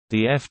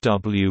The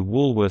F.W.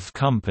 Woolworth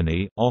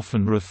Company,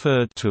 often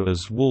referred to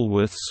as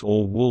Woolworths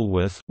or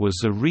Woolworth,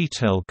 was a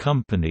retail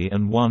company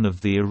and one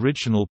of the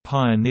original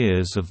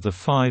pioneers of the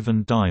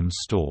five-and-dime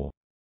store.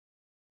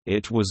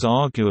 It was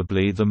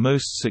arguably the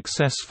most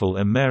successful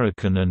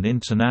American and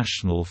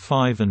international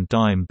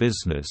five-and-dime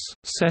business,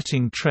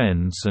 setting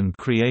trends and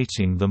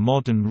creating the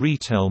modern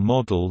retail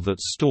model that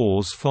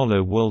stores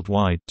follow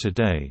worldwide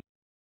today.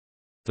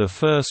 The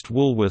first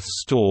Woolworth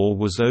store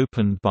was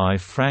opened by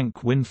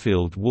Frank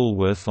Winfield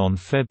Woolworth on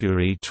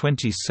February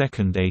 22,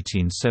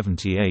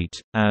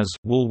 1878, as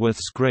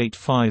Woolworth's Great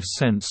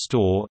 5-Cent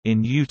Store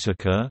in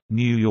Utica,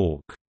 New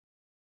York.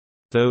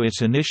 Though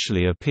it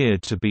initially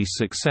appeared to be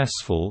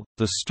successful,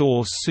 the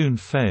store soon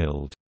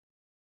failed.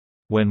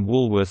 When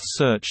Woolworth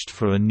searched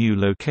for a new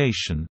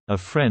location, a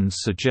friend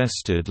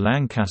suggested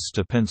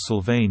Lancaster,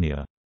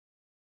 Pennsylvania.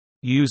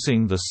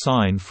 Using the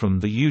sign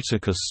from the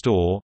Utica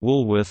store,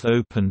 Woolworth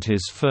opened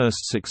his first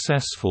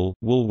successful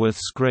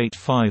Woolworth's Great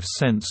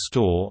 5-Cent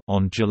Store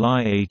on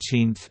July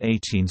 18,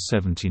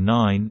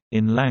 1879,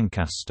 in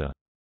Lancaster.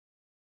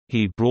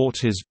 He brought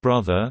his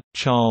brother,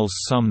 Charles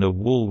Sumner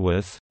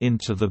Woolworth,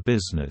 into the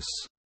business.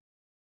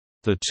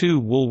 The two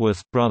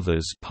Woolworth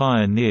brothers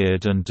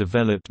pioneered and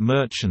developed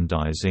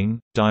merchandising,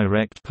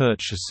 direct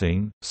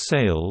purchasing,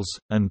 sales,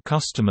 and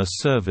customer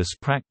service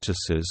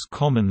practices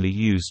commonly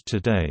used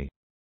today.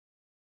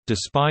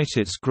 Despite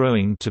its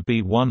growing to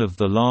be one of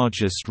the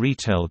largest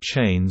retail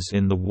chains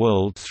in the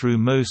world through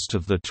most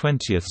of the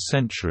 20th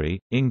century,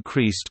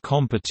 increased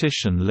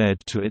competition led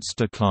to its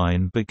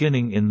decline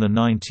beginning in the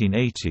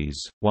 1980s,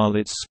 while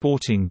its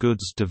sporting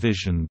goods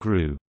division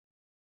grew.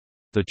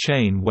 The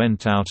chain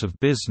went out of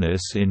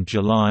business in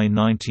July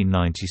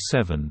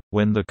 1997,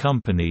 when the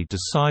company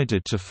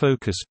decided to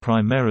focus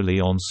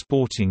primarily on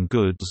sporting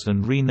goods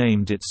and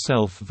renamed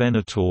itself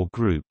Venator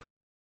Group.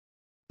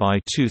 By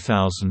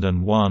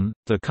 2001,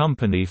 the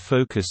company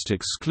focused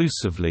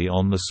exclusively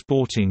on the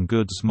sporting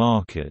goods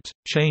market,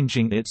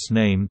 changing its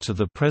name to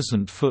the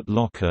present Foot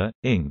Locker,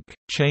 Inc.,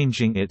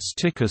 changing its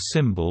ticker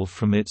symbol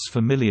from its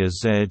familiar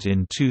Z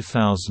in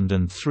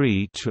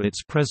 2003 to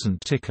its present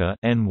ticker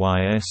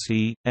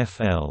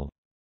NYSE/FL.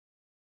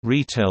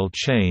 Retail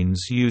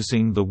chains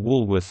using the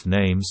Woolworth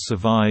name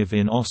survive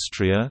in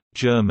Austria,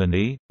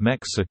 Germany,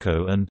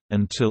 Mexico and,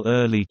 until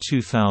early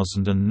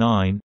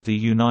 2009, the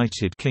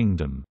United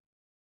Kingdom.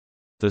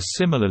 The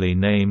similarly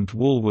named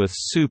Woolworth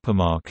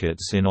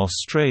supermarkets in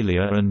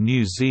Australia and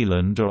New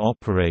Zealand are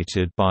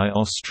operated by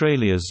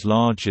Australia's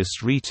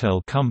largest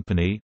retail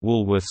company,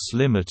 Woolworths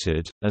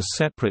Limited, a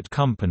separate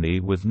company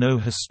with no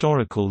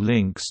historical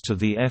links to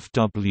the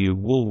F.W.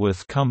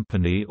 Woolworth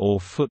Company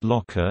or Foot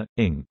Locker,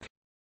 Inc.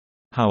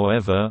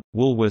 However,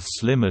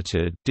 Woolworths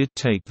Limited did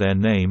take their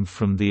name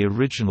from the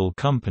original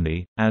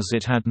company, as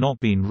it had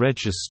not been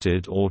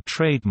registered or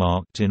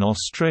trademarked in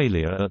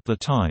Australia at the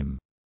time.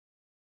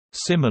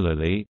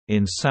 Similarly,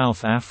 in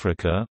South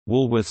Africa,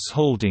 Woolworths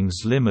Holdings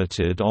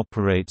Limited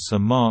operates a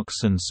Marks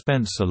 &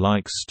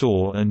 Spencer-like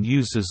store and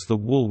uses the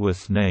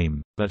Woolworth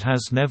name, but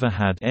has never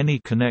had any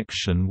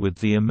connection with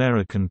the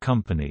American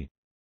company.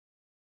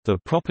 The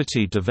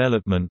property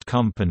development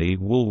company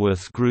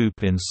Woolworth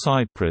Group in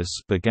Cyprus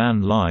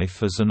began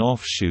life as an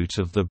offshoot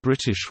of the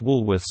British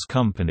Woolworths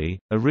Company,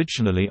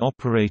 originally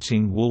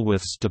operating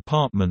Woolworths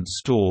department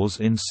stores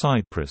in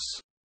Cyprus.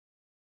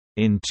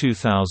 In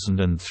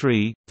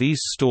 2003, these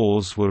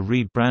stores were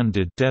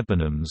rebranded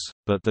Debenhams,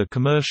 but the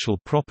commercial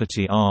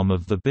property arm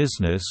of the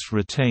business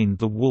retained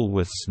the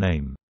Woolworths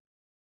name.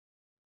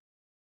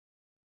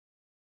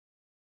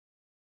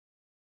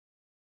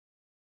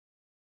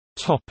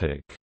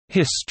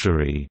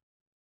 History.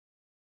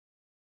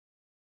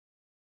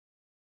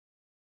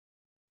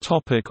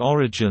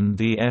 Origin.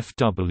 The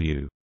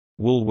F.W.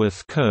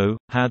 Woolworth Co.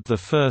 had the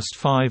first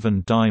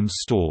five-and-dime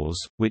stores,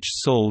 which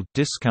sold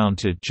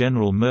discounted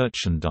general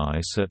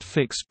merchandise at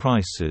fixed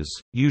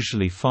prices,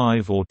 usually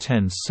 5 or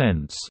 10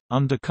 cents,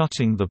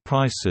 undercutting the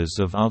prices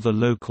of other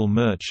local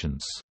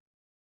merchants.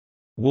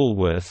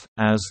 Woolworth,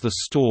 as the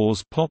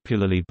stores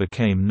popularly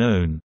became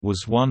known,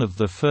 was one of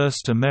the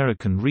first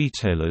American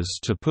retailers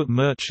to put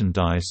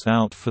merchandise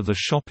out for the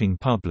shopping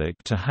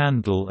public to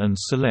handle and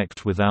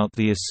select without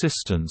the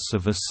assistance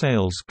of a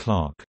sales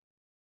clerk.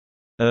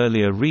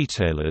 Earlier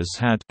retailers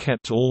had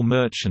kept all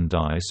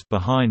merchandise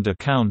behind a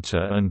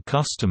counter and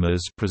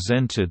customers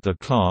presented the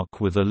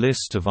clerk with a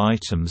list of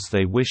items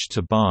they wished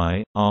to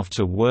buy.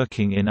 After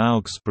working in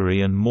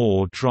Augsbury and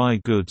Moore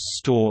dry goods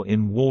store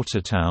in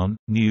Watertown,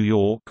 New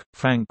York,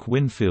 Frank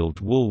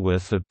Winfield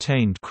Woolworth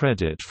obtained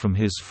credit from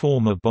his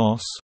former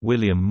boss,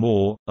 William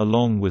Moore,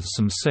 along with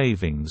some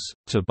savings,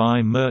 to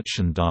buy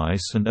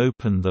merchandise and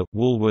open the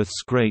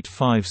Woolworth's Great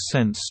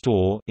 5-Cent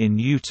Store in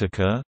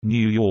Utica,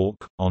 New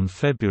York, on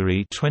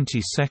February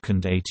 22,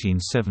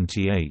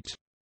 1878.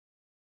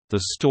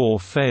 The store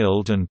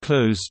failed and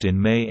closed in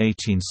May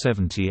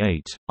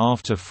 1878,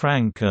 after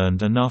Frank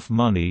earned enough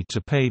money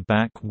to pay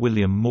back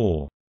William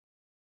Moore.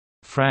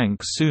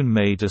 Frank soon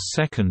made a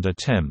second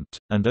attempt,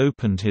 and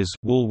opened his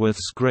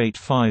Woolworth's Great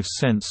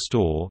 5-Cent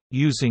Store,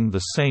 using the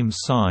same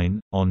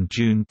sign, on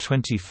June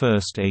 21,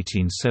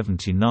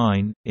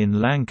 1879, in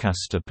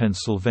Lancaster,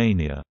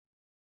 Pennsylvania.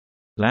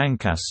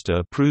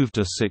 Lancaster proved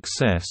a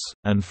success,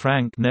 and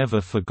Frank never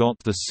forgot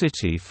the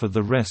city for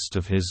the rest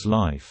of his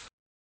life.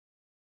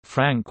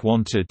 Frank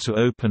wanted to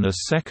open a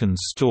second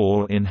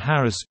store in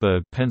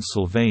Harrisburg,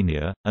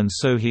 Pennsylvania, and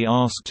so he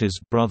asked his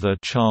brother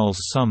Charles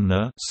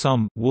Sumner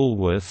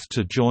Woolworth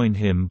to join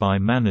him by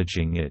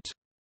managing it.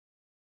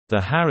 The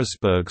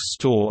Harrisburg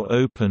store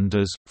opened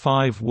as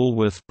 5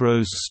 Woolworth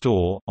Bros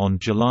Store on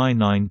July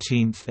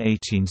 19,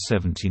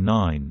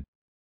 1879.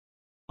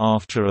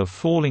 After a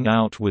falling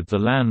out with the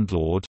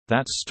landlord,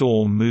 that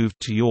store moved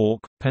to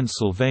York,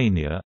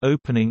 Pennsylvania,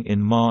 opening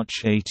in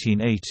March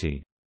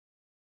 1880.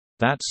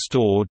 That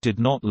store did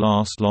not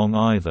last long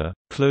either,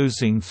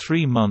 closing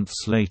 3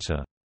 months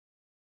later.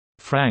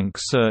 Frank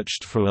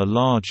searched for a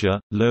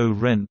larger,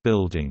 low-rent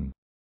building.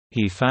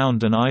 He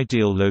found an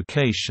ideal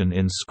location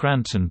in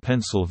Scranton,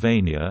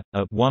 Pennsylvania,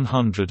 at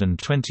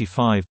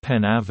 125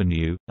 Penn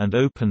Avenue, and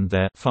opened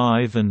their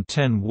 5 and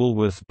 10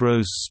 Woolworth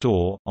Bros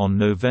store on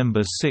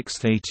November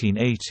 6,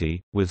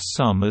 1880, with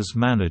Sum as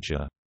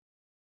manager.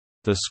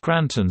 The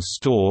Scranton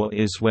store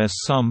is where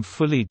Sum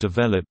fully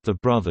developed the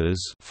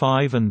brothers'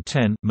 5 and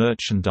 10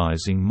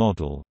 merchandising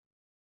model.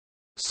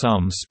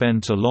 Sum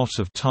spent a lot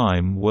of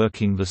time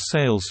working the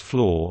sales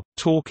floor,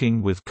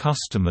 talking with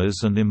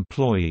customers and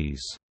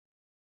employees.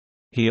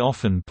 He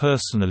often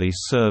personally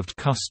served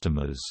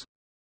customers.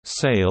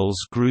 Sales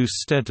grew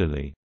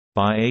steadily.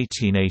 By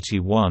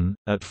 1881,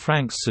 at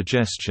Frank's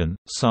suggestion,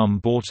 Sum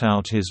bought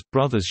out his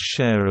brother's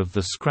share of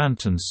the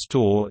Scranton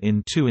store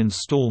in 2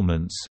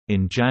 installments,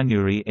 in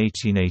January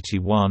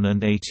 1881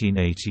 and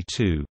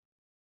 1882.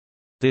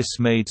 This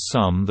made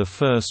Sum the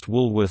first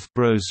Woolworth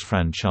Bros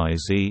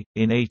franchisee.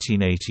 In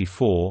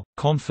 1884,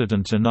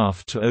 confident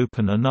enough to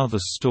open another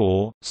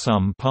store,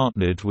 Sum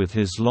partnered with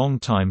his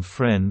longtime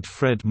friend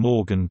Fred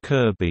Morgan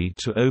Kirby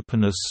to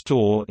open a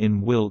store in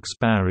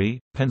Wilkes-Barre,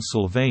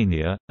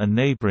 Pennsylvania, a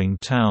neighboring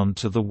town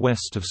to the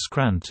west of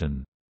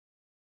Scranton.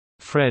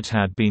 Fred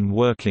had been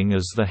working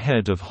as the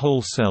head of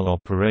wholesale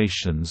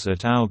operations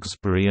at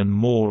Augsbury and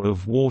Moore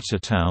of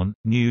Watertown,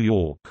 New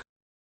York.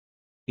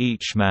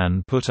 Each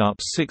man put up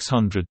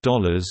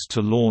 $600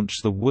 to launch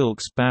the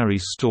Wilkes-Barre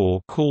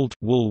store called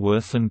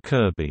Woolworth &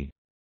 Kirby.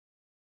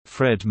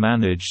 Fred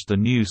managed the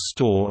new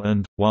store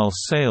and, while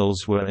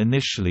sales were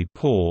initially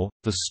poor,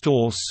 the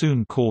store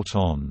soon caught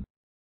on.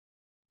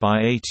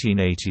 By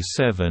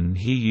 1887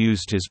 he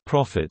used his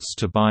profits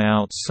to buy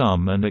out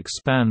Sum and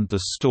expand the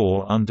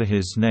store under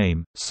his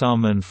name.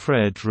 Sum and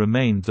Fred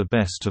remained the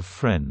best of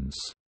friends.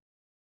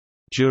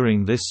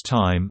 During this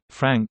time,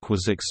 Frank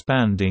was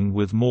expanding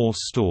with more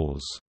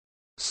stores.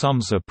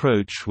 Sum's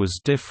approach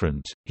was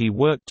different. He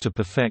worked to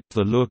perfect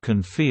the look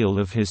and feel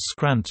of his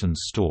Scranton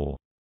store.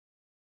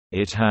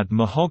 It had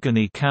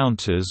mahogany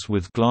counters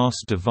with glass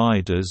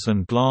dividers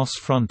and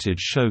glass-fronted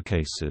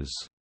showcases.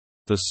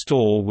 The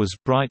store was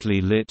brightly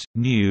lit,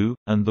 new,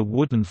 and the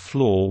wooden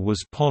floor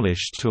was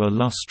polished to a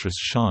lustrous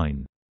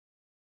shine.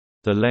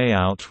 The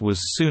layout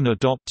was soon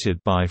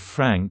adopted by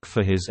Frank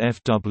for his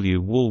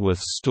F.W. Woolworth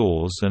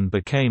stores and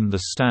became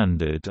the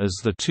standard as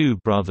the two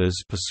brothers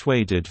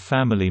persuaded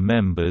family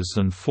members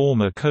and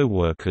former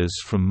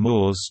co-workers from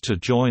Moore's to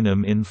join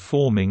them in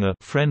forming a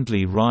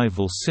friendly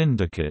rival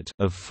syndicate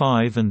of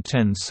 5 and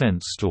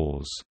 10-cent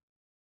stores.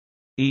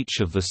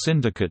 Each of the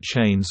syndicate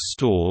chain's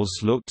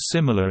stores looked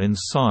similar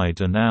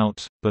inside and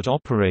out, but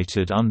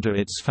operated under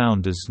its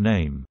founder's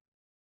name.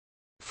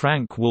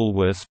 Frank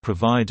Woolworth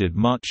provided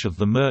much of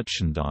the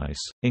merchandise,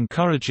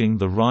 encouraging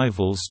the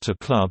rivals to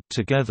club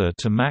together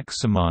to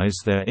maximize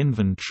their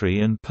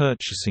inventory and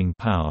purchasing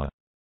power.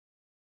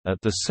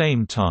 At the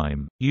same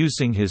time,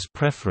 using his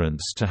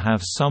preference to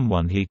have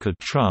someone he could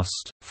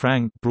trust,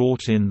 Frank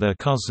brought in their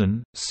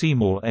cousin,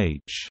 Seymour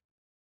H.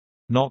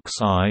 Knox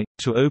I,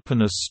 to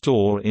open a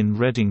store in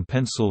Reading,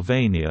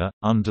 Pennsylvania,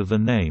 under the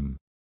name,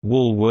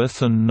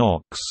 Woolworth &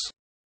 Knox.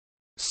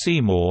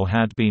 Seymour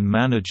had been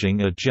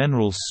managing a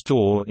general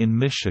store in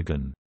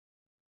Michigan.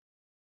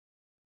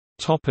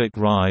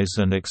 Rise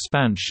and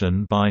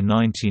expansion. By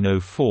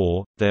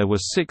 1904, there were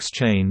 6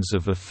 chains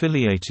of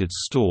affiliated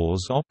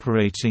stores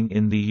operating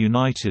in the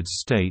United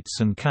States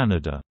and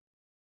Canada.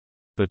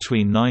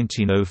 Between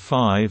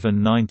 1905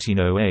 and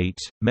 1908,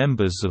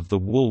 members of the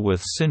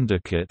Woolworth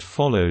Syndicate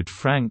followed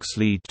Frank's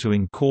lead to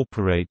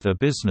incorporate their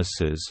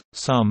businesses.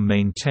 Some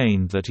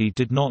maintained that he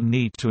did not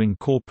need to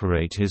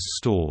incorporate his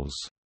stores.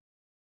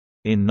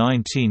 In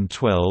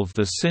 1912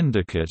 the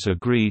syndicate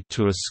agreed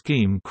to a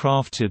scheme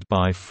crafted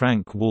by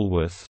Frank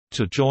Woolworth,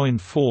 to join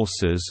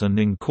forces and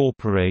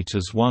incorporate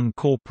as one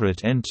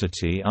corporate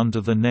entity under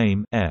the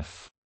name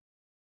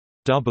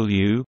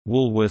F.W.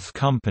 Woolworth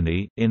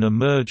Company in a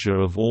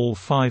merger of all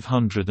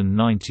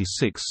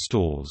 596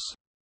 stores.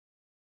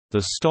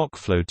 The stock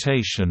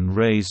flotation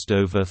raised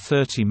over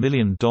 $30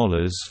 million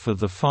for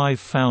the 5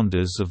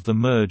 founders of the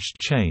merged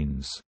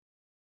chains.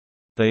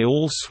 They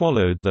all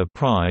swallowed their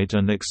pride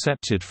and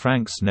accepted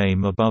Frank's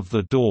name above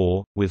the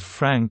door, with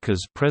Frank as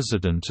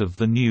president of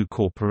the new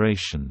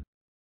corporation.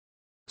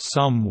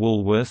 Some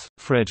Woolworth,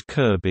 Fred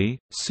Kirby,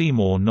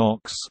 Seymour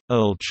Knox,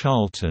 Earl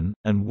Charlton,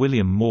 and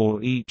William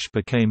Moore each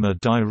became a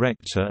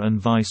director and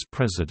vice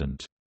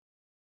president.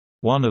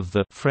 One of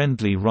the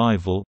friendly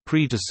rival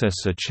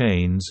predecessor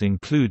chains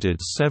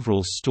included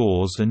several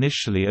stores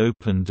initially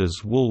opened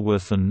as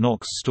Woolworth and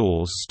Knox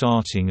stores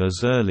starting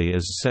as early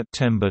as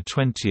September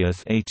 20,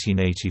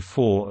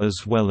 1884, as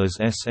well as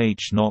S.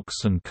 H. Knox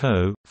 &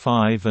 Co.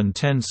 5 and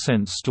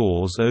 10-cent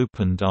stores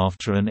opened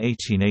after an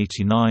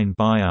 1889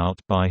 buyout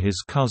by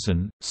his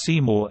cousin,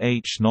 Seymour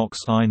H. Knox.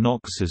 I.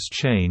 Knox's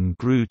chain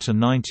grew to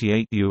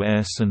 98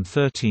 U.S. and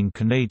 13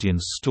 Canadian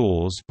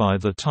stores by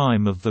the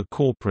time of the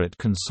corporate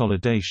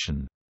consolidation.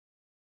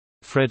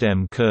 Fred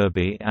M.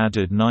 Kirby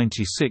added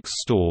 96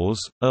 stores,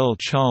 Earl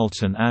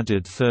Charlton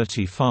added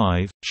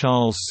 35,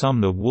 Charles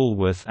Sumner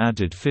Woolworth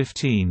added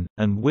 15,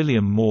 and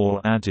William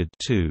Moore added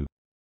 2.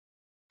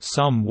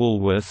 Some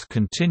Woolworth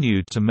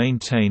continued to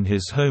maintain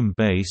his home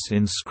base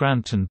in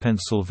Scranton,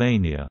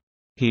 Pennsylvania.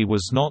 He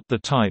was not the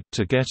type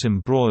to get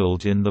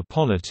embroiled in the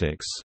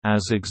politics,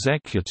 as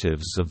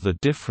executives of the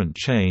different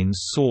chains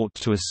sought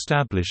to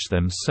establish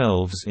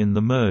themselves in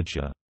the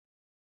merger.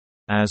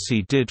 As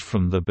he did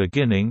from the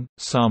beginning,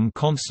 some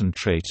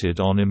concentrated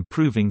on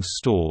improving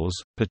stores,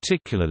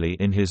 particularly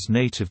in his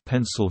native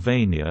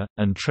Pennsylvania,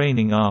 and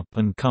training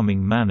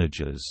up-and-coming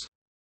managers.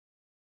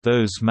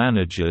 Those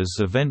managers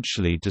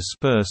eventually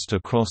dispersed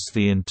across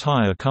the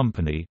entire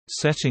company,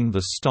 setting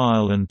the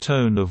style and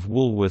tone of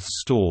Woolworth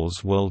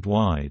stores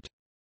worldwide.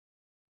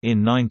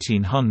 In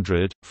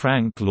 1900,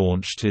 Frank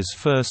launched his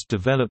first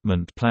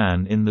development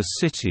plan in the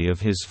city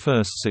of his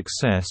first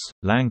success,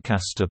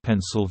 Lancaster,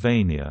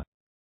 Pennsylvania.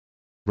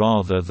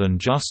 Rather than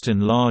just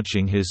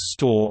enlarging his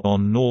store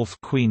on North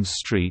Queen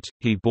Street,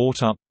 he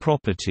bought up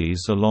properties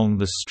along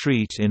the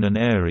street in an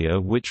area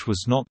which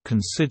was not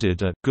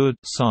considered a good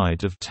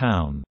side of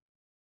town.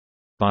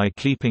 By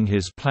keeping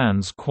his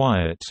plans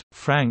quiet,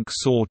 Frank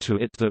saw to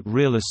it that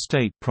real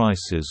estate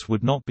prices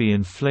would not be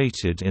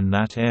inflated in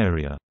that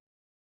area.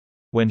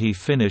 When he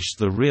finished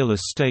the real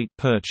estate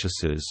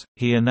purchases,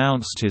 he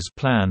announced his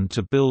plan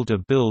to build a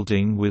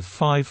building with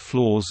 5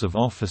 floors of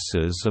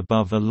offices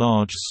above a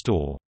large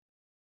store.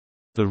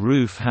 The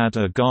roof had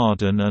a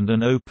garden and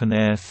an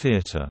open-air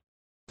theater.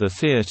 The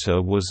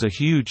theater was a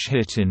huge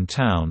hit in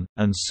town,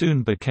 and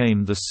soon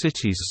became the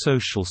city's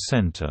social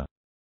center.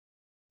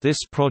 This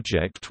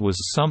project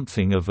was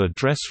something of a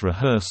dress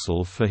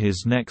rehearsal for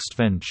his next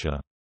venture.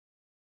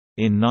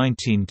 In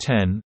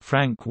 1910,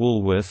 Frank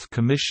Woolworth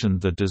commissioned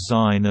the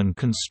design and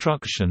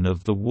construction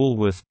of the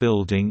Woolworth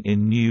Building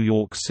in New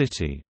York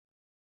City.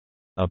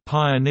 A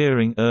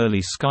pioneering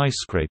early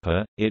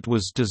skyscraper, it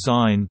was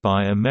designed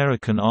by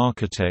American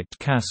architect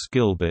Cass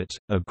Gilbert,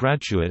 a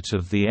graduate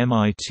of the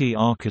MIT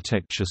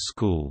Architecture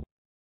School.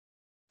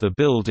 The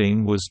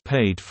building was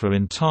paid for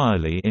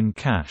entirely in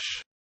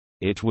cash.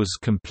 It was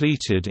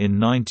completed in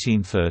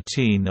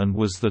 1913 and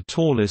was the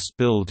tallest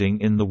building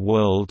in the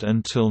world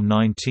until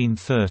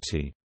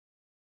 1930.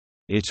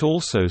 It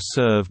also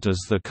served as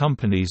the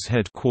company's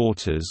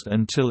headquarters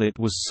until it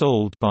was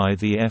sold by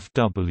the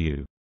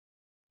F.W.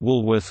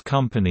 Woolworth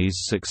Company's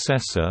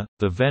successor,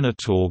 the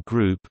Venator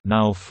Group,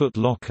 now Foot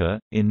Locker,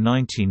 in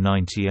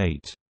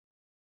 1998.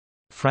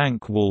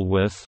 Frank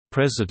Woolworth,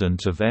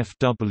 president of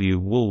F.W.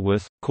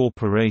 Woolworth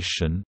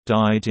Corporation,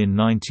 died in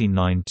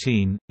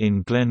 1919,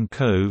 in Glen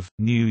Cove,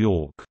 New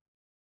York.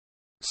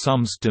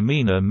 Some's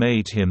demeanor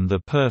made him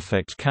the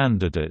perfect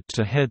candidate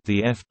to head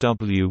the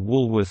F.W.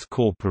 Woolworth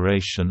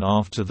Corporation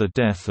after the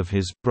death of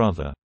his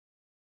brother.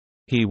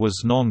 He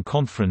was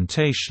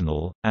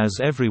non-confrontational, as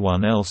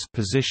everyone else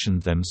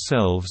positioned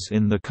themselves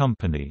in the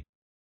company.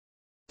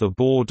 The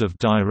board of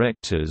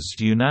directors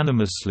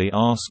unanimously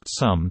asked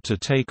Some to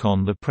take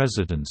on the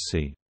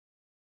presidency.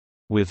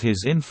 With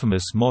his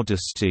infamous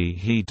modesty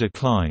he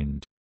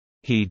declined.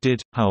 He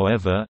did,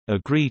 however,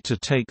 agree to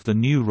take the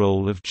new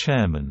role of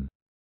chairman.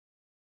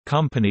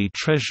 Company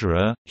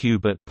treasurer,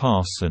 Hubert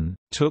Parson,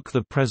 took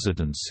the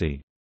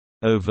presidency.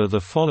 Over the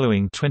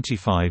following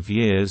 25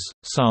 years,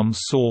 Some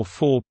saw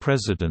 4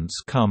 presidents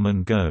come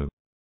and go.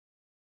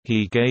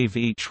 He gave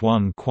each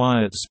one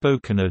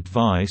quiet-spoken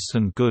advice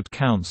and good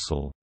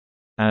counsel.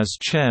 As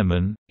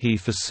chairman, he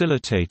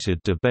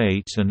facilitated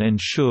debate and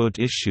ensured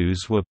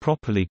issues were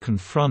properly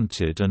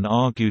confronted and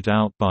argued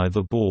out by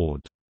the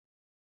board.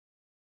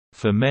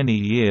 For many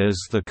years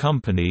the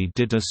company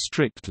did a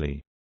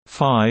strictly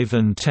 5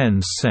 and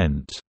 10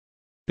 cent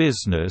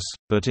business,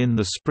 but in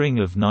the spring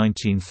of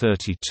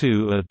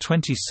 1932 a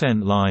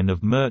 20-cent line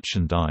of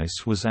merchandise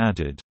was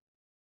added.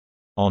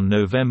 On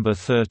November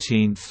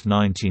 13,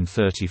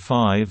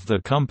 1935, the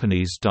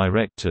company's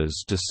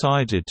directors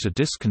decided to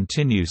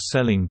discontinue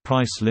selling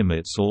price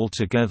limits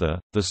altogether.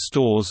 The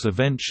stores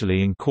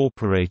eventually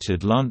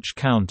incorporated lunch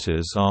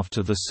counters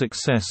after the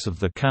success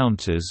of the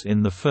counters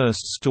in the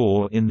first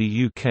store in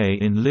the UK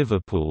in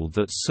Liverpool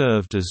that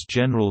served as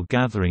general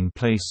gathering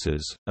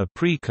places, a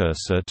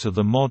precursor to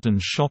the modern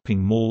shopping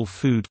mall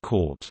food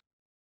court.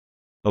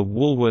 A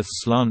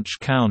Woolworth's lunch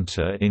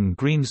counter in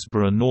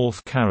Greensboro,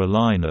 North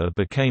Carolina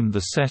became the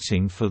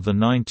setting for the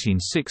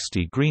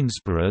 1960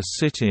 Greensboro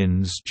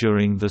sit-ins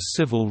during the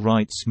Civil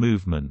Rights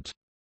Movement.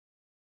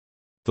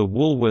 The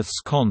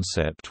Woolworths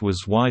concept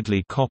was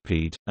widely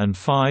copied, and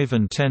 5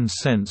 and 10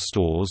 cent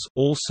stores,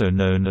 also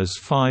known as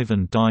 5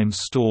 and dime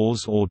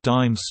stores or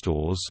dime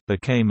stores,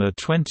 became a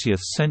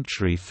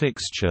 20th-century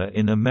fixture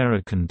in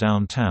American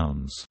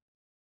downtowns.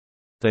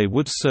 They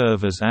would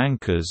serve as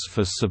anchors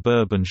for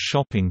suburban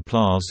shopping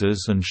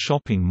plazas and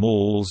shopping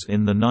malls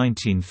in the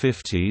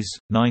 1950s,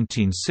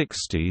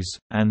 1960s,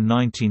 and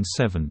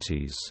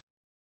 1970s.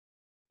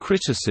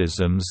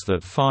 Criticisms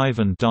that 5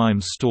 and dime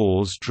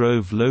stores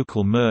drove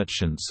local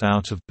merchants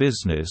out of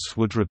business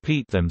would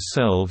repeat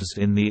themselves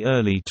in the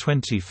early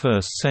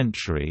 21st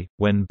century,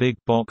 when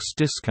big-box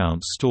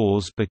discount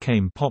stores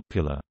became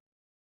popular.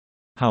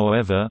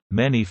 However,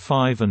 many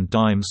 5 and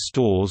dime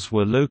stores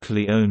were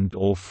locally owned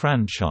or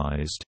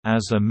franchised,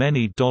 as are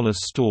many dollar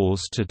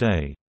stores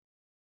today.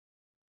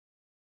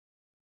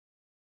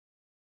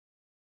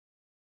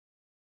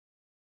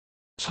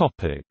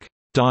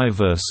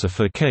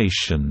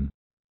 Diversification.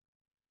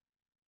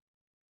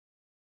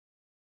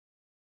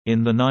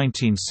 In the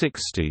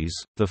 1960s,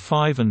 the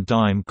 5 and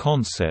dime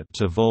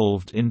concept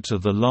evolved into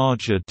the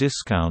larger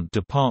discount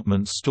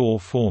department store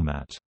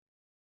format.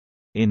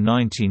 In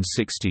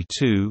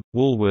 1962,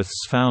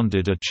 Woolworths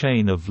founded a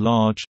chain of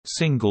large,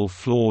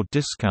 single-floor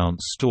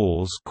discount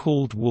stores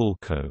called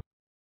Woolco.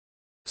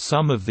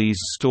 Some of these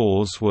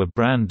stores were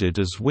branded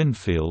as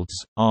Winfield's,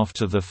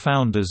 after the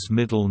founder's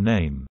middle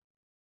name.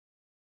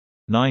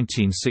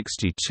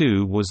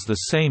 1962 was the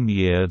same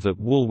year that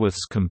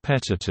Woolworths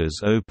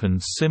competitors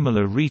opened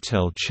similar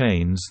retail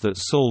chains that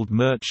sold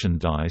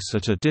merchandise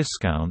at a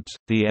discount,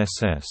 the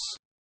S.S.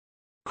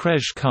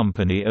 Krej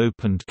Company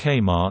opened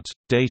Kmart,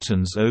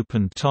 Dayton's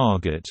opened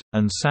Target,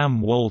 and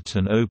Sam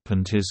Walton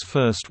opened his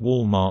first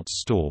Walmart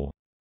store.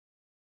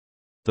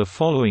 The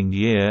following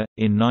year,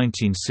 in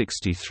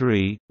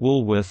 1963,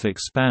 Woolworth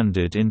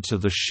expanded into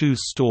the shoe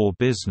store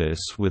business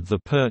with the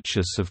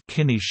purchase of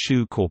Kinney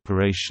Shoe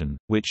Corporation,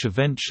 which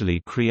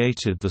eventually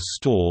created the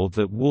store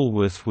that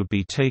Woolworth would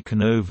be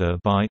taken over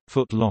by,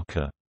 Foot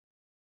Locker.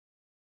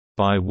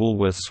 By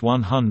Woolworth's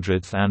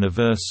 100th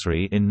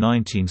anniversary in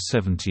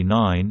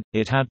 1979,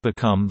 it had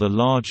become the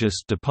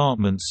largest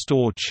department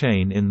store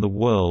chain in the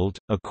world,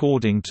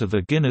 according to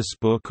the Guinness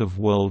Book of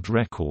World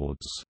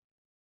Records.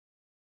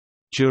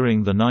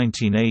 During the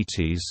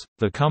 1980s,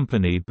 the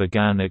company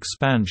began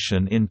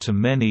expansion into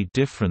many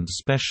different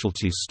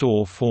specialty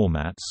store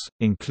formats,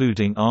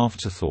 including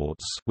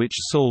Afterthoughts, which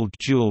sold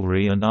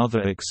jewelry and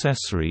other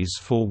accessories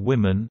for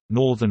women,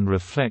 Northern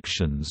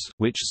Reflections,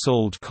 which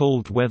sold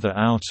cold weather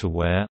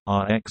outerwear,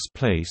 RX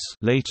Place,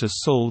 later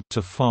sold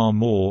to Far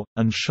More,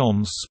 and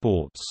Shams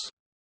Sports.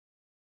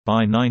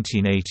 By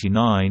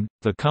 1989,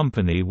 the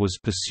company was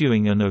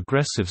pursuing an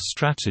aggressive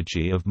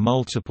strategy of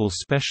multiple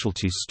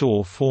specialty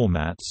store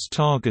formats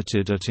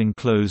targeted at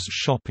enclosed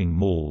shopping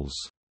malls.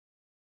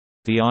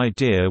 The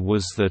idea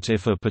was that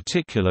if a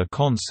particular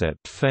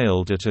concept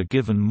failed at a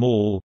given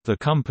mall, the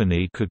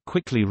company could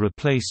quickly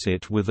replace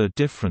it with a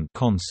different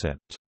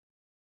concept.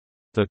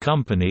 The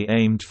company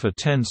aimed for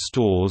 10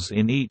 stores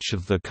in each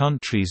of the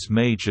country's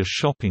major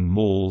shopping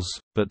malls,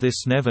 but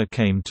this never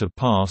came to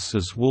pass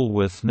as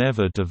Woolworth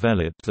never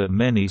developed that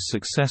many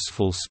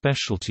successful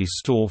specialty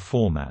store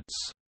formats.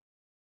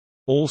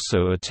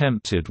 Also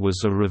attempted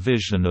was a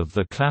revision of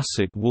the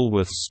classic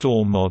Woolworth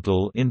store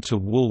model into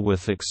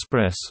Woolworth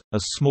Express, a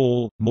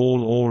small,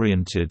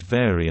 mall-oriented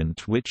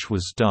variant which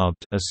was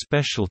dubbed a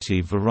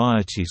specialty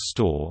variety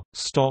store,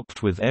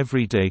 stocked with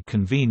everyday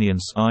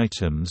convenience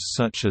items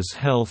such as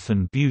health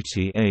and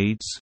beauty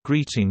aids,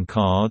 greeting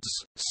cards,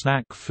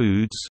 snack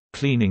foods,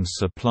 cleaning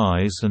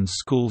supplies and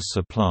school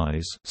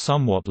supplies,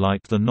 somewhat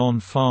like the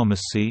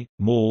non-pharmacy,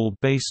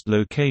 mall-based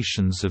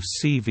locations of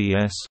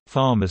CVS,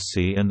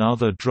 pharmacy and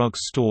other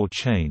drug-store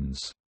chains.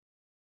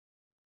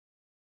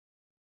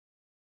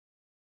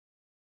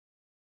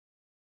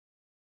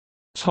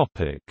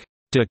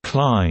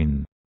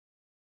 Decline.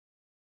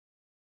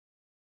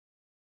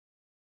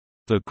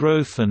 The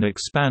growth and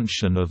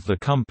expansion of the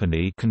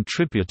company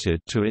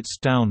contributed to its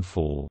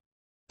downfall.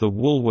 The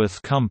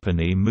Woolworth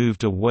Company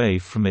moved away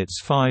from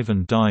its 5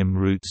 and dime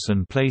roots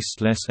and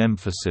placed less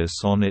emphasis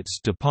on its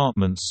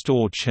department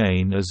store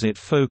chain as it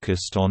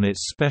focused on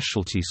its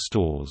specialty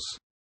stores.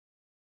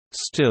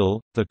 Still,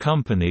 the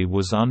company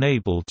was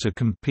unable to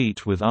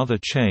compete with other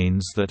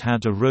chains that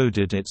had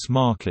eroded its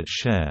market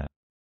share.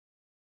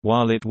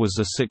 While it was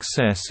a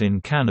success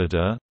in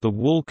Canada, the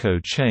Woolco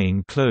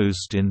chain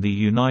closed in the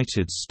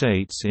United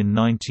States in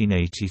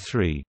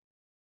 1983.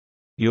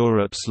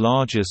 Europe's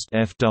largest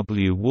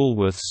F.W.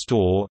 Woolworth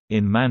store,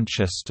 in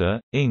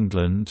Manchester,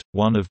 England,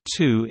 one of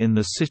two in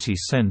the city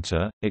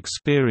centre,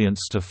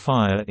 experienced a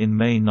fire in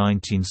May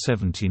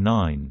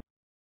 1979.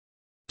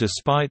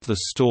 Despite the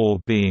store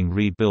being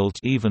rebuilt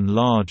even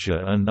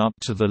larger and up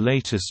to the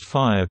latest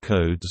fire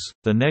codes,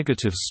 the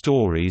negative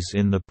stories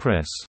in the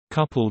press,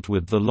 coupled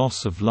with the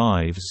loss of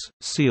lives,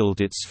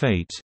 sealed its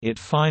fate. It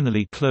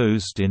finally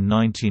closed in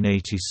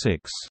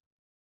 1986.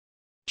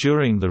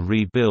 During the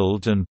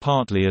rebuild and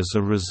partly as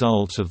a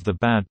result of the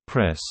bad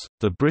press,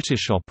 the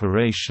British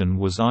operation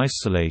was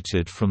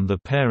isolated from the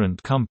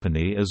parent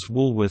company as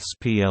Woolworths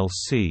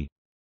plc.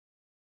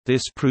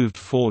 This proved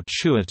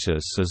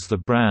fortuitous as the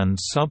brand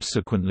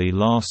subsequently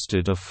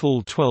lasted a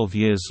full 12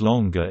 years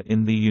longer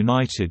in the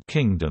United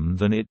Kingdom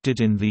than it did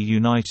in the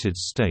United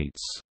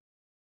States.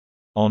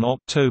 On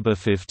October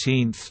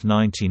 15,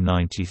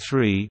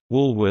 1993,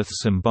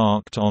 Woolworths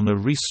embarked on a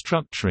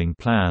restructuring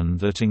plan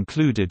that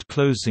included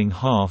closing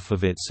half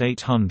of its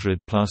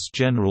 800-plus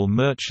general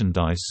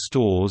merchandise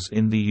stores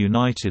in the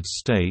United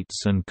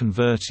States and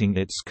converting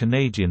its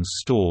Canadian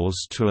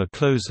stores to a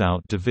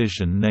closeout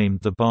division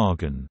named The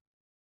Bargain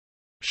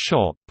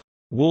Shop.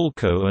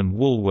 Woolco and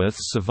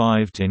Woolworths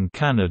survived in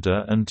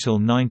Canada until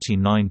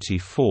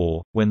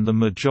 1994, when the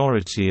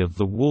majority of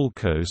the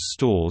Woolco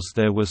stores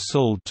there were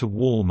sold to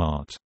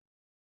Walmart.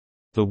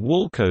 The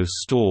Woolco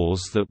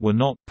stores that were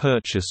not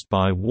purchased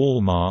by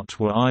Walmart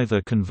were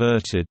either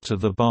converted to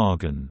the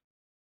Bargain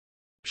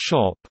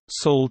Shop,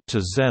 sold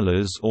to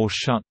Zellers or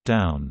shut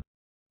down.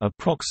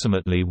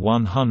 Approximately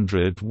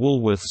 100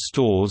 Woolworths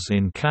stores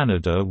in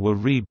Canada were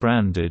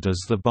rebranded as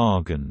the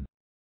Bargain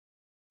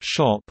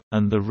Shop,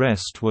 and the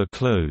rest were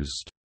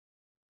closed.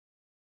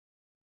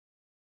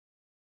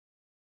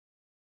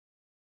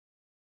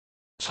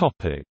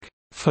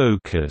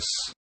 Focus.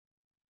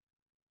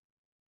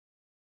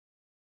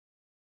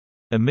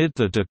 Amid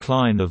the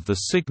decline of the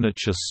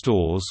signature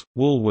stores,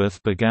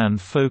 Woolworth began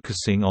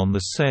focusing on the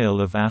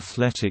sale of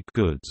athletic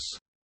goods.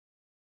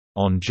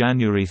 On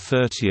January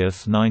 30,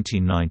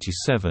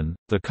 1997,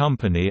 the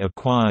company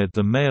acquired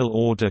the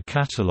mail-order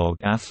catalog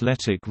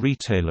athletic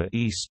retailer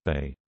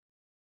Eastbay.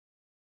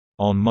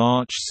 On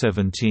March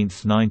 17,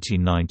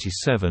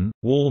 1997,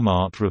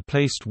 Walmart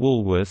replaced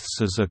Woolworths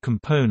as a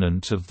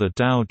component of the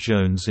Dow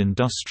Jones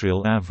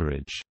Industrial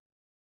Average.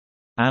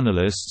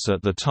 Analysts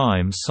at the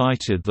time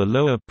cited the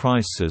lower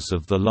prices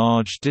of the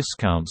large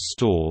discount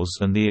stores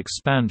and the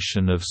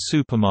expansion of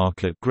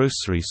supermarket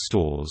grocery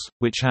stores,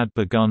 which had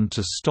begun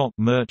to stock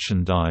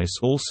merchandise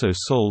also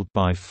sold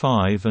by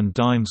five and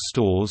dime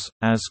stores,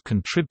 as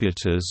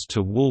contributors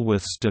to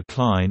Woolworth's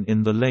decline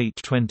in the late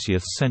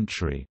 20th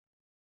century.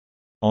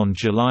 On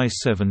July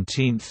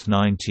 17,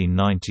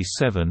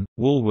 1997,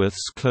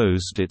 Woolworths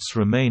closed its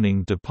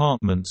remaining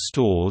department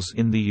stores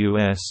in the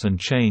U.S. and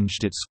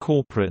changed its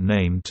corporate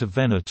name to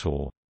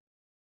Venator.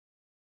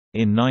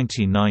 In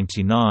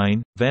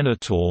 1999,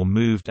 Venator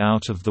moved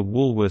out of the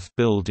Woolworth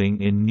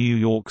building in New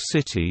York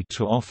City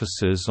to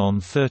offices on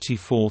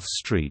 34th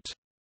Street.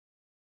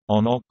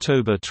 On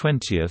October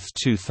 20,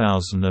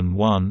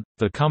 2001,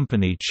 the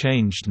company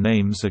changed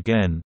names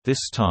again.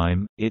 This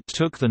time, it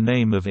took the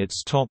name of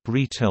its top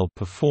retail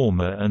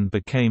performer and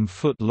became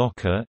Foot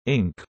Locker,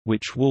 Inc.,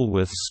 which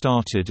Woolworth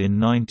started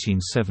in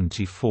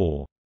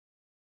 1974.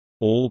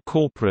 All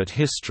corporate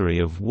history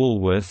of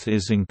Woolworth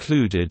is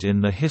included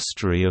in the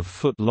History of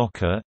Foot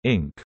Locker,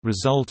 Inc.,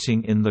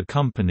 resulting in the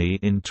company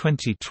in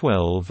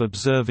 2012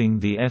 observing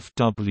the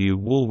F.W.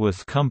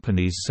 Woolworth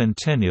Company's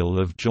centennial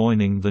of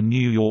joining the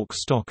New York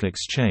Stock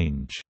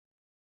Exchange.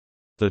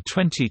 The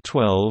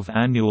 2012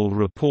 annual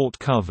report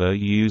cover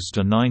used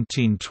a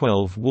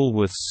 1912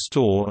 Woolworths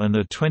store and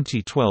a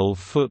 2012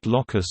 Foot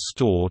Locker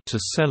store to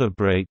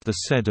celebrate the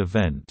said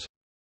event.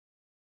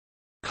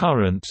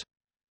 Current.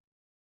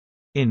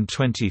 In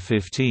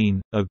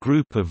 2015, a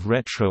group of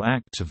retro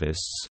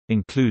activists,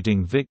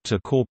 including Victor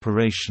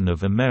Corporation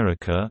of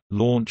America,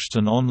 launched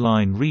an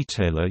online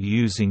retailer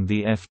using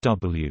the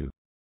F.W.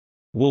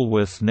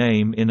 Woolworth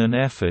name in an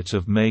effort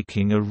of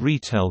making a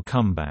retail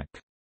comeback.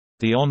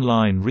 The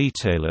online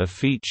retailer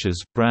features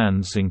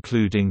brands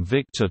including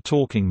Victor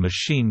Talking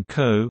Machine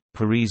Co.,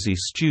 Parisi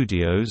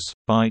Studios,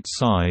 Bite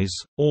Size,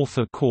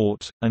 Author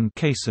Court, and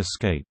Case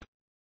Escape.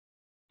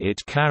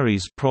 It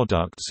carries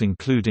products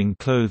including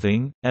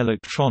clothing,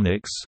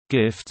 electronics,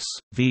 gifts,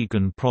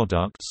 vegan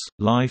products,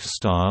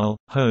 lifestyle,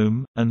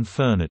 home, and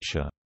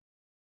furniture.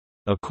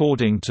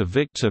 According to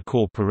Victor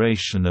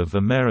Corporation of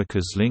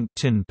America's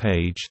LinkedIn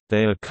page,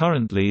 they are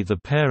currently the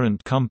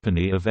parent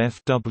company of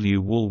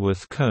F.W.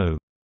 Woolworth Co.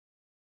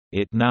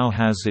 It now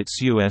has its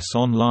U.S.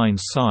 online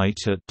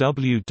site at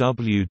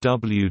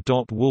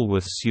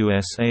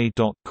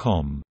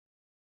www.woolworthsusa.com.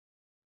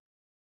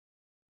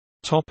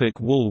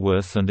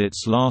 Woolworth and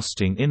its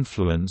lasting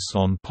influence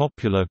on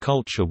popular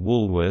culture.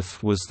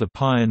 Woolworth was the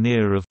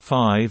pioneer of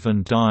five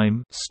and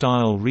dime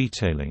style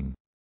retailing.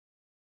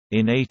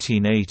 In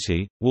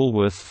 1880,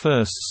 Woolworth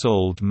first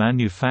sold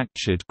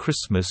manufactured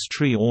Christmas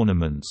tree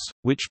ornaments,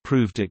 which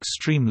proved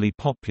extremely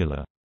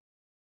popular.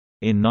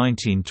 In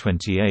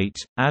 1928,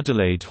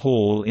 Adelaide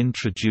Hall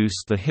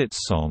introduced the hit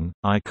song,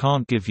 "I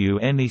Can't Give You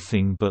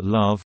Anything But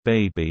Love,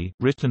 Baby",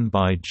 written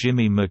by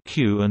Jimmy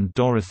McHugh and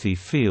Dorothy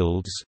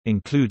Fields,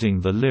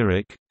 including the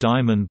lyric,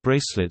 "Diamond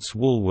bracelets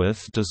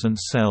Woolworth doesn't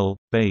sell,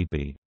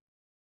 baby."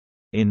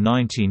 In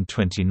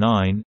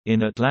 1929,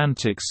 in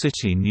Atlantic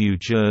City, New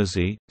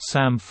Jersey,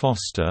 Sam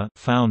Foster,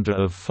 founder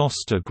of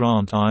Foster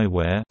Grant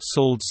Eyewear,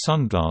 sold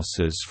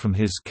sunglasses from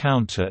his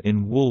counter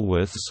in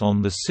Woolworth's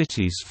on the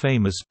city's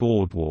famous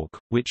boardwalk,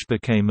 which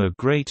became a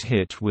great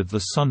hit with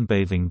the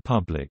sunbathing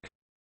public.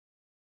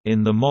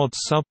 In the mod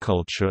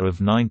subculture of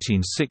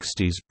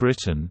 1960s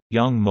Britain,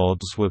 young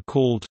mods were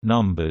called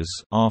numbers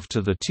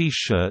after the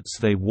T-shirts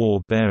they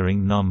wore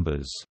bearing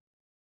numbers.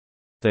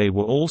 They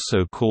were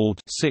also called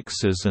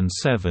sixes and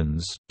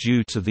sevens,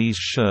 due to these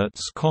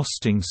shirts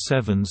costing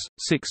 7s,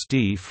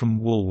 6d from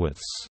Woolworths.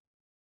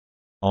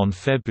 On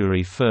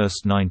February 1,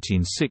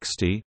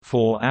 1960,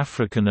 4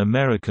 African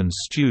American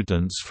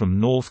students from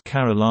North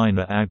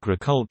Carolina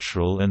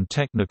Agricultural and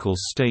Technical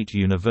State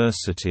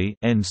University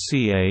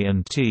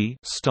 (NCA&T)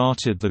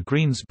 started the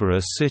Greensboro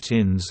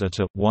sit-ins at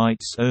a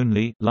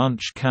whites-only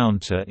lunch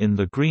counter in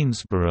the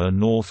Greensboro,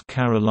 North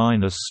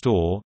Carolina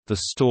store. The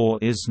store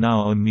is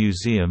now a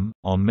museum.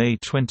 On May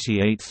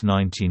 28,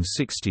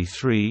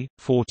 1963,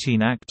 14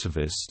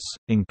 activists,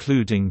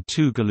 including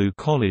Tougaloo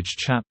College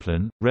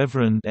chaplain,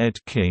 Reverend Ed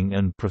King,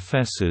 and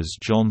professors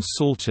John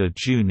Salter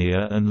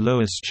Jr. and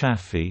Lois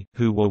Chaffee,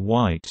 who were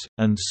white,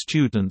 and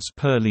students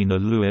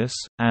Perlina Lewis,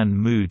 Ann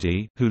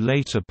Moody, who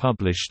later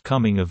published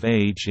Coming of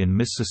Age in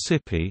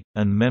Mississippi,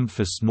 and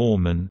Memphis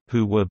Norman,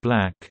 who were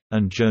black,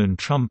 and Joan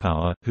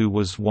Trumpauer, who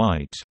was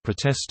white,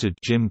 protested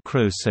Jim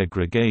Crow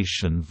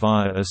segregation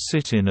via a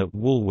sit-in at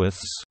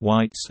Woolworth's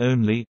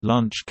whites-only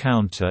lunch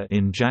counter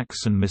in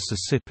Jackson,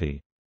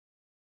 Mississippi.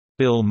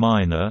 Bill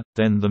Miner,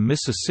 then the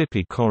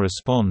Mississippi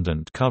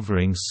correspondent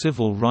covering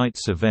civil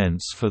rights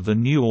events for the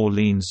New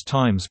Orleans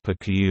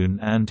Times-Picayune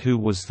and who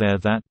was there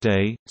that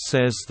day,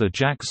 says the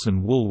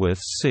Jackson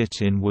Woolworth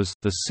sit-in was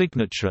the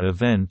signature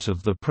event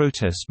of the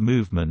protest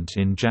movement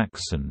in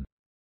Jackson.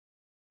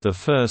 The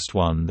first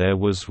one there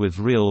was with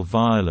real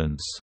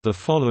violence. The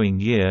following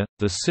year,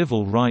 the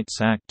Civil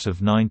Rights Act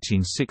of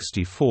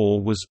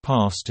 1964 was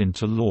passed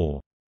into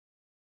law.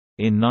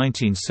 In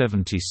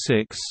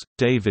 1976,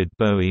 David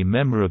Bowie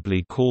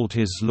memorably called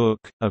his look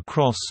a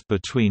cross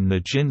between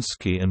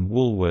Nijinsky and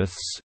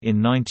Woolworths.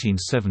 In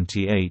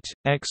 1978,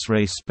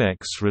 X-Ray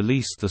Spex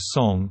released the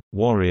song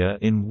 "Warrior"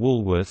 in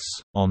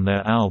Woolworths on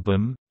their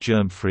album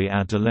Germfree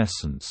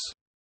Adolescence.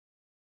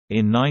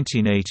 In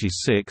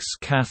 1986,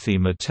 Kathy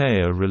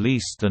Mattea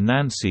released the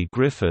Nancy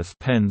Griffith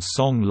penned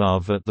song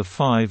Love at the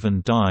Five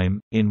and Dime,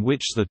 in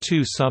which the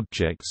two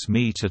subjects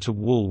meet at a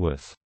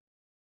Woolworth.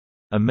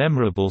 A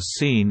memorable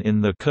scene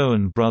in the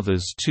Coen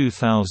brothers'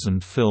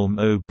 2000 film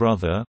Oh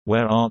Brother,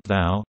 Where Art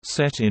Thou?,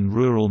 set in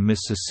rural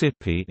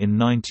Mississippi in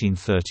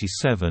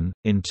 1937,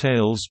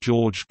 entails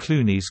George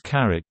Clooney's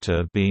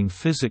character being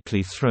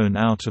physically thrown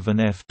out of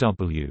an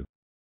F.W.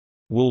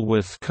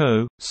 Woolworth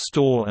Co.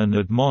 store and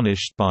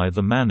admonished by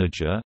the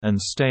manager, and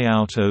stay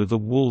out o' the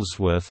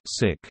Woolsworth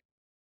sick.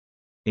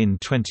 In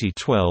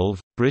 2012,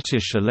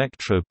 British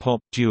electro-pop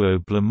duo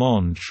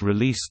Blancmange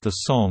released the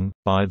song,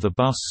 By the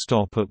Bus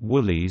Stop at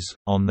Woolies,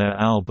 on their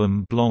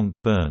album Blanc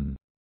Burn.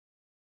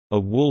 A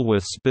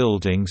Woolworths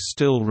building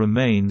still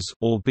remains,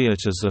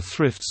 albeit as a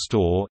thrift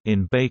store,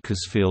 in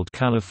Bakersfield,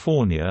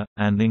 California,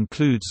 and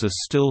includes a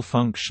still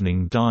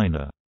functioning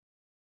diner.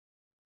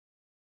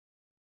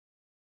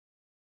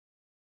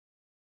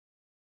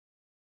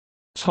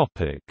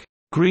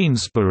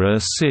 Greensboro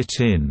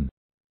sit-in.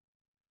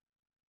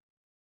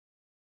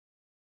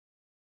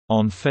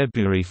 On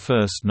February 1,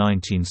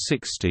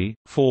 1960,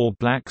 4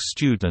 black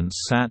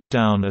students sat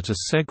down at a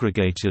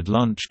segregated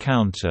lunch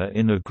counter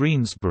in a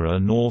Greensboro,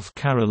 North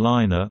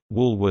Carolina,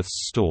 Woolworths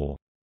store.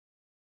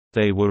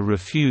 They were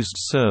refused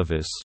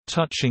service,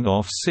 touching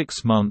off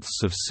 6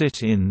 months of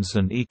sit-ins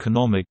and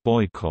economic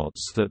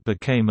boycotts that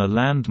became a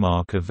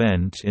landmark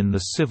event in the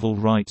civil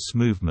rights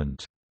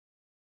movement.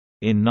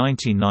 In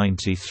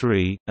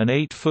 1993, an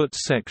 8-foot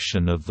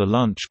section of the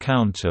lunch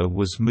counter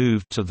was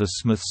moved to the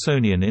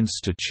Smithsonian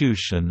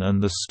Institution,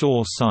 and the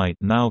store site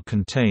now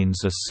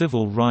contains a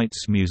civil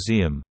rights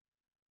museum,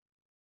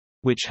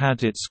 which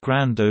had its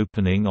grand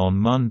opening on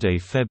Monday,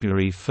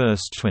 February 1,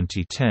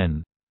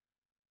 2010.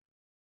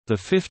 The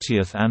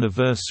 50th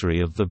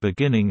anniversary of the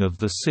beginning of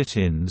the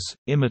sit-ins.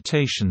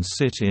 Imitation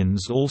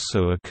sit-ins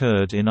also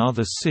occurred in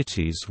other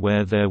cities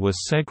where there were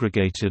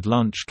segregated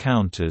lunch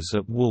counters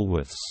at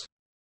Woolworths.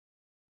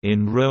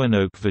 In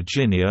Roanoke,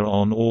 Virginia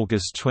on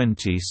August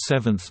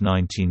 27,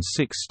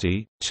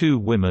 1960, 2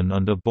 women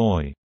and a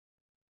boy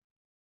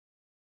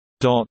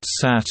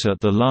sat at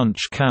the lunch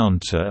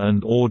counter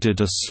and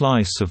ordered a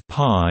slice of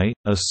pie,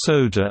 a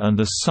soda and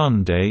a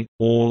sundae,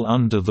 all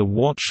under the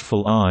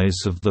watchful eyes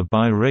of the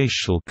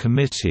biracial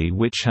committee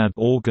which had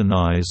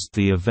organized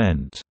the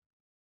event.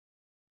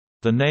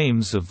 The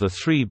names of the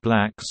 3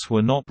 blacks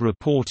were not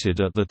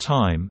reported at the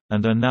time,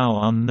 and are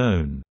now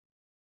unknown.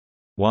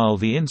 While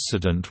the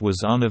incident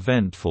was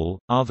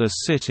uneventful, other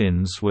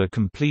sit-ins were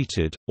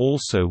completed,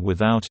 also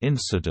without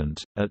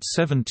incident, at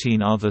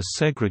 17 other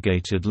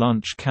segregated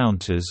lunch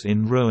counters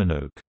in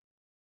Roanoke.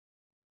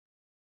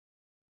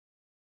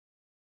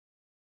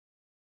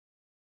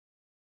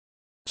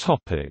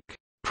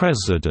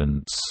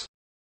 Presidents.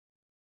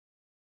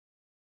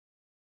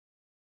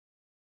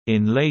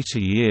 In later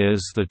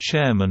years, the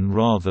chairman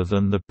rather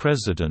than the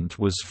president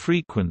was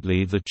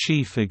frequently the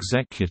chief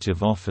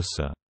executive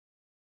officer.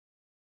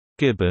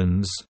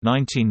 Gibbons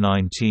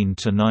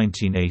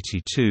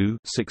 (1919–1982)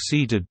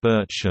 succeeded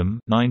Burcham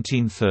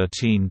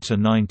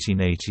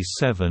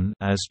 (1913–1987)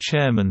 as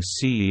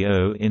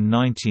chairman-CEO in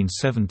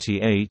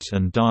 1978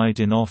 and died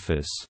in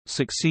office,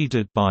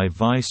 succeeded by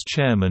Vice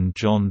Chairman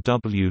John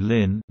W.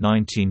 Lynn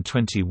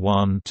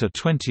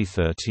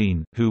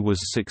 (1921–2013), who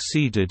was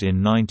succeeded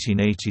in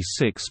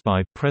 1986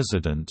 by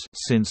President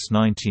since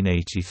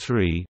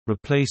 1983,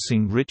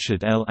 replacing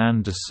Richard L.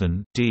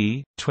 Anderson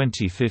 (D.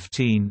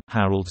 2015).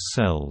 Harold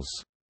Sells.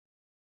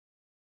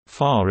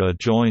 Farrer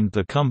joined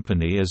the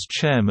company as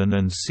chairman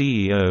and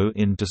CEO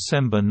in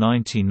December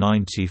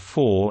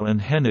 1994, and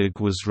Hennig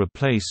was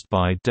replaced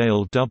by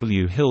Dale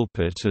W.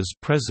 Hilpert as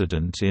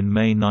president in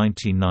May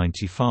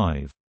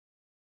 1995.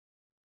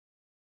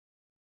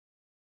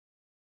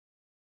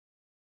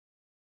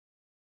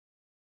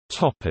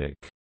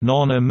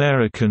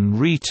 Non-American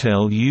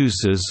retail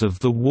users of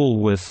the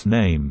Woolworth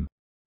name.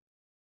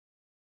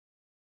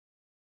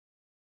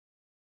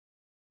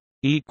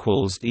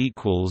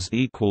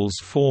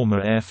 Former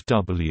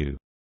F.W.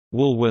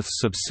 Woolworth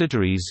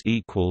subsidiaries.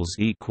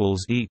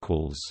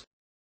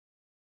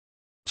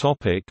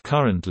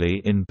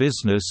 Currently in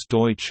business.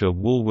 Deutsche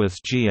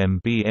Woolworth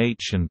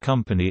GmbH &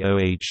 Company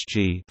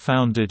OHG,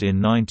 founded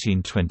in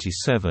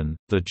 1927,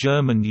 the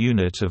German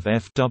unit of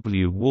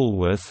F.W.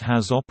 Woolworth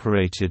has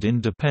operated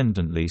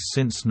independently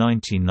since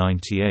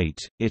 1998.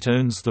 It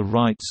owns the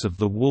rights of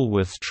the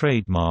Woolworth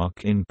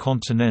trademark in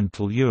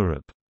continental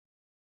Europe.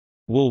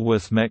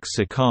 Woolworth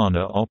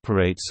Mexicana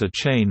operates a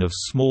chain of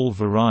small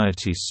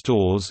variety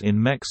stores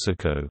in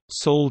Mexico,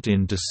 sold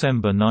in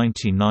December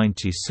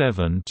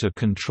 1997 to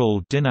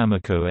controlled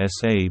Dinamico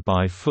S.A.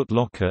 by Foot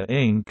Locker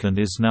Inc. and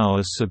is now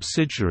a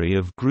subsidiary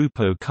of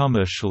Grupo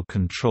Commercial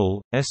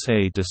Control,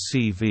 S.A. de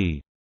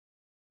C.V.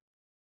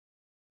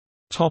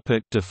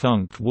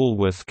 Defunct.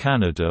 Woolworth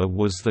Canada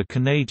was the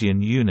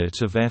Canadian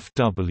unit of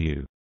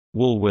F.W.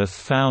 Woolworth,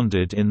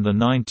 founded in the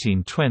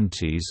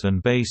 1920s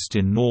and based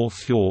in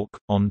North York,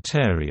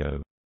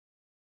 Ontario.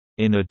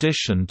 In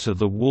addition to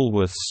the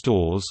Woolworth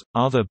stores,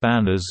 other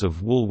banners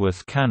of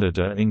Woolworth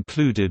Canada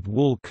included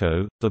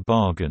Woolco, The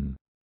Bargain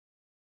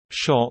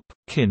Shop,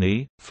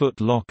 Kinney, Foot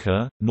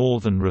Locker,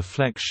 Northern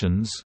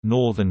Reflections,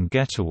 Northern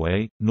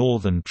Getaway,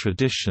 Northern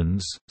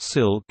Traditions,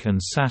 Silk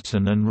and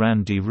Satin, and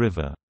Randy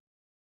River.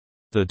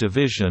 The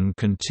division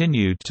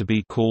continued to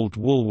be called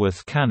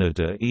Woolworth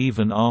Canada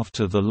even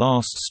after the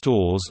last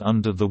stores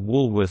under the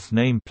Woolworth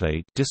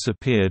nameplate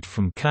disappeared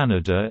from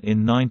Canada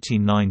in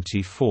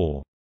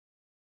 1994.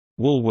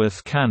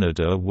 Woolworth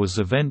Canada was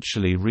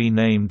eventually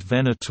renamed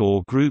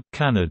Venator Group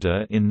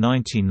Canada in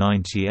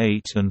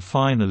 1998 and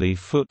finally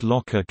Foot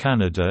Locker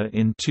Canada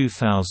in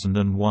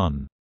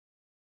 2001.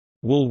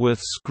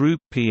 Woolworths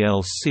Group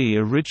plc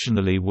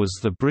originally was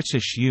the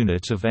British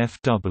unit of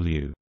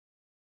F.W.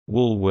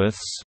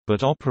 Woolworths,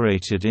 but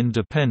operated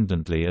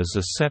independently as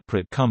a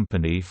separate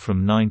company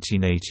from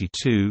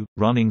 1982,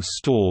 running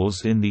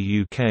stores in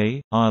the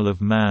UK, Isle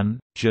of Man,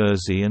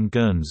 Jersey and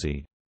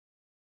Guernsey.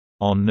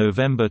 On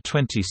November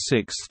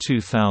 26,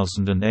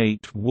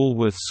 2008,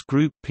 Woolworths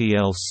Group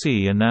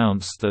plc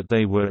announced that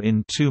they were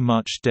in too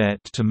much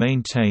debt to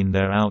maintain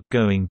their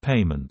outgoing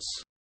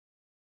payments.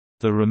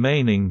 The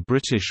remaining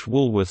British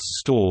Woolworths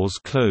stores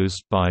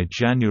closed by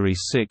January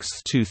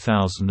 6,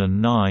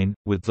 2009,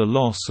 with the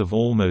loss of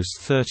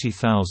almost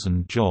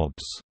 30,000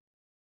 jobs.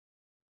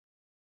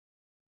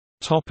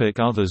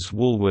 Others.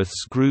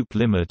 Woolworths Group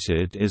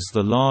Limited is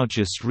the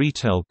largest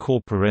retail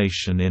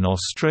corporation in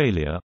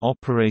Australia,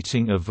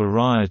 operating a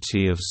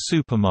variety of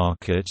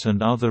supermarket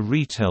and other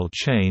retail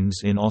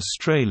chains in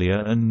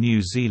Australia and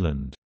New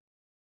Zealand.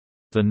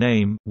 The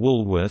name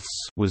Woolworths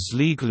was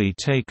legally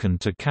taken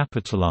to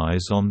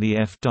capitalise on the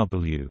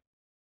F.W.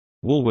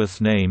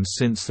 Woolworth name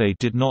since they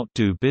did not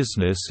do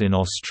business in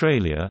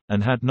Australia,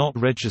 and had not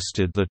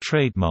registered the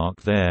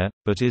trademark there,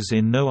 but is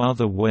in no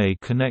other way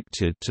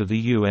connected to the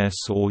US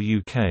or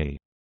UK.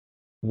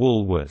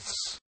 Woolworths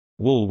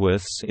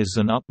is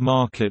an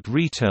upmarket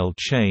retail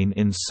chain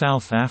in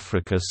South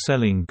Africa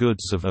selling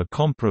goods of a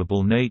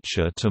comparable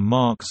nature to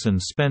Marks &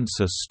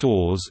 Spencer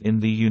stores in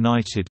the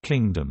United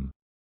Kingdom.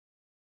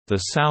 The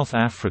South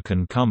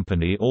African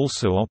company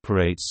also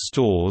operates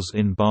stores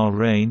in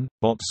Bahrain,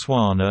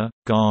 Botswana,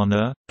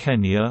 Ghana,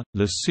 Kenya,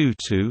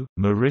 Lesotho,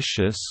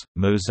 Mauritius,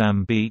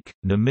 Mozambique,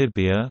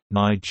 Namibia,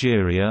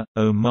 Nigeria,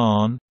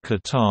 Oman,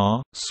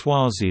 Qatar,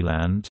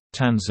 Swaziland,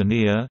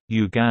 Tanzania,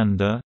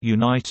 Uganda,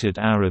 United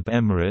Arab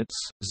Emirates,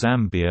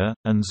 Zambia,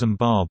 and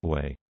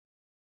Zimbabwe.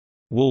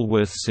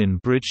 Woolworths in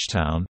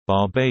Bridgetown,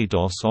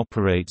 Barbados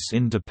operates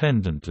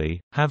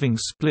independently, having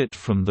split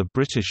from the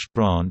British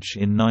branch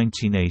in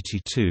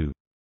 1982.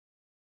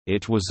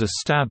 It was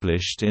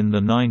established in the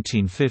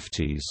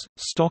 1950s,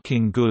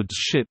 stocking goods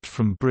shipped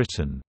from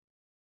Britain.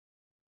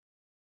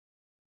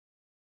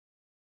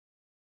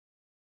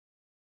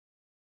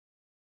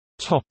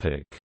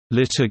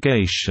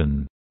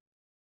 Litigation.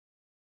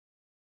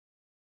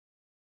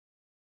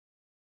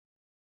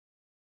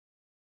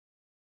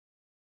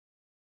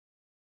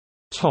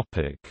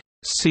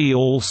 See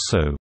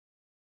also: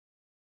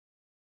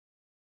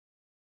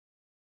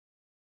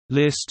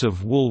 List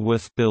of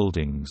Woolworth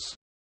buildings.